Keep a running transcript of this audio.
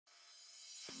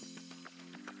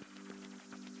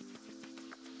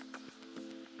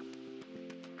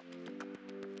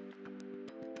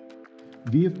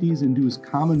VFDs induce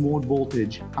common mode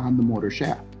voltage on the motor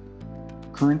shaft.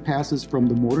 Current passes from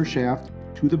the motor shaft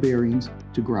to the bearings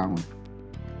to ground.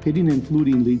 Pitting and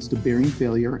fluting leads to bearing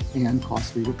failure and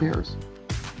costly repairs.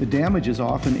 The damage is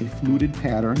often a fluted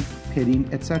pattern, pitting,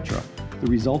 etc. The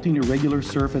resulting irregular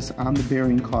surface on the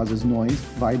bearing causes noise,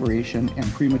 vibration, and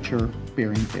premature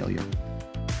bearing failure.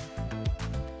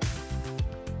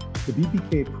 The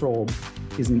BPK probe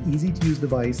is an easy-to-use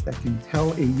device that can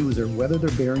tell a user whether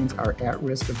their bearings are at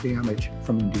risk of damage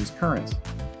from induced currents.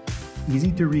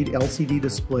 Easy-to-read LCD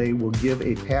display will give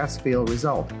a pass-fail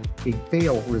result. A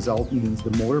fail result means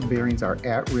the motor bearings are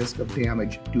at risk of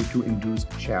damage due to induced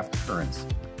shaft currents.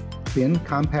 Thin,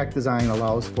 compact design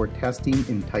allows for testing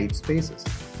in tight spaces.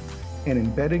 An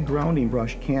embedded grounding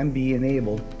brush can be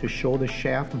enabled to show the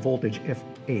shaft voltage if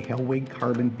a Helwig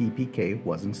carbon BPK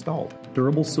was installed.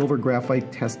 Durable silver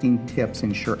graphite testing tips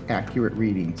ensure accurate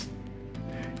readings.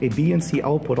 A BNC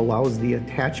output allows the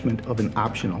attachment of an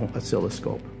optional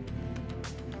oscilloscope.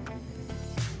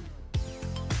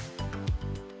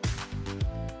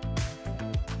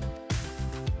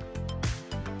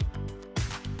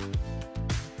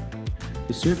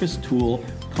 The surface tool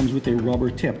comes with a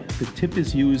rubber tip. The tip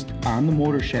is used on the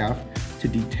motor shaft to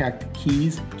detect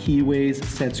keys, keyways,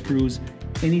 set screws,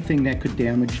 anything that could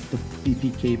damage the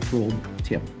BPK probe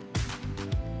tip.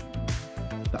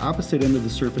 The opposite end of the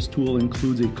surface tool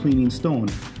includes a cleaning stone.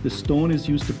 The stone is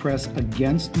used to press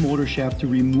against the motor shaft to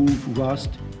remove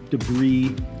rust,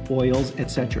 debris, oils,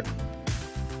 etc.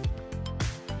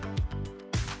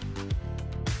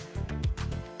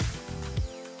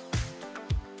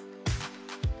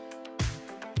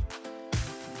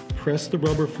 Press the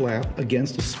rubber flap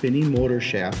against a spinning motor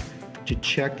shaft to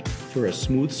check for a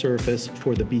smooth surface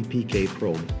for the BPK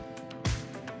probe.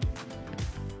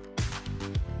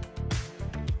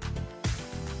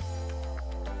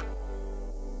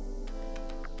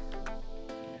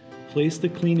 Place the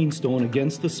cleaning stone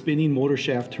against the spinning motor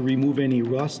shaft to remove any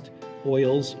rust,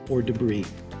 oils, or debris.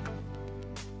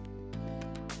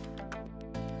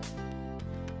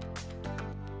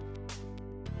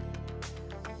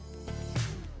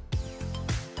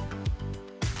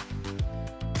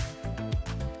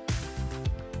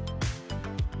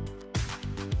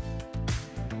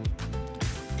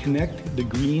 Connect the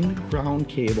green ground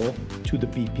cable to the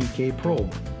BPK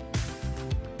probe.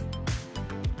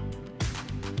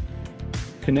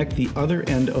 Connect the other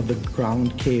end of the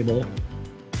ground cable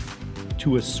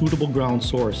to a suitable ground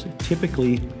source.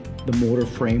 Typically, the motor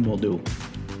frame will do.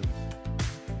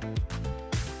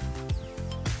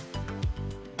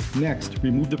 Next,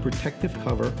 remove the protective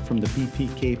cover from the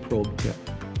BPK probe tip.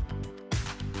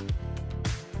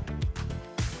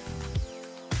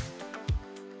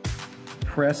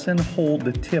 Press and hold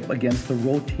the tip against the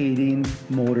rotating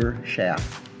motor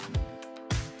shaft.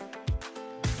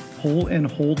 Pull and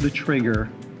hold the trigger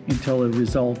until a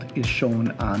result is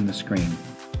shown on the screen.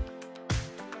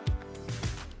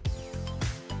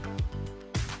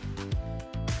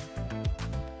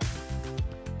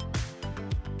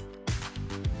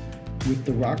 With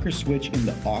the rocker switch in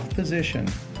the off position,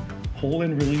 pull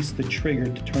and release the trigger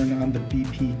to turn on the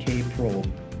BPK probe.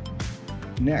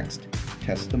 Next,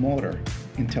 test the motor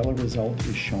until a result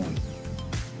is shown.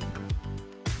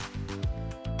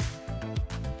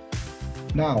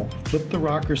 Now, flip the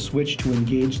rocker switch to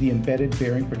engage the embedded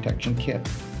bearing protection kit.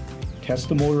 Test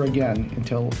the motor again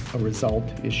until a result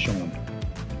is shown.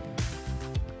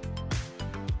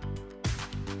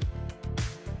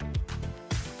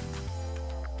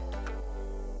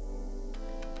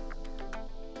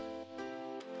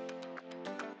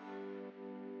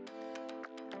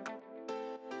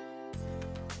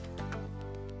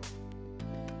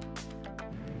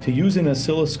 To use an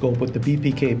oscilloscope with the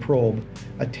BPK probe,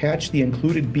 attach the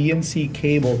included BNC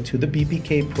cable to the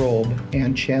BPK probe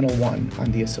and channel 1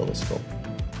 on the oscilloscope.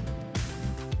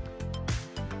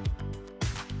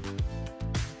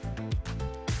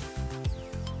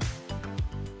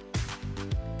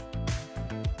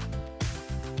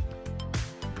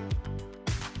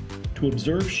 To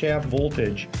observe shaft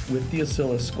voltage with the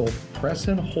oscilloscope, press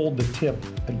and hold the tip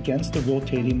against the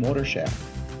rotating motor shaft.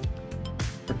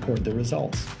 Record the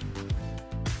results.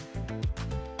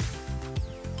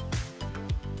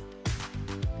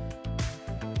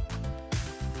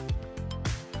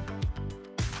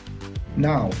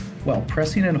 Now, while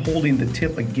pressing and holding the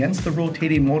tip against the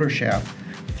rotating motor shaft,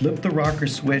 flip the rocker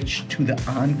switch to the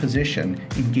on position,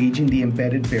 engaging the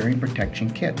embedded bearing protection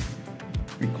kit.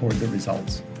 Record the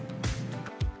results.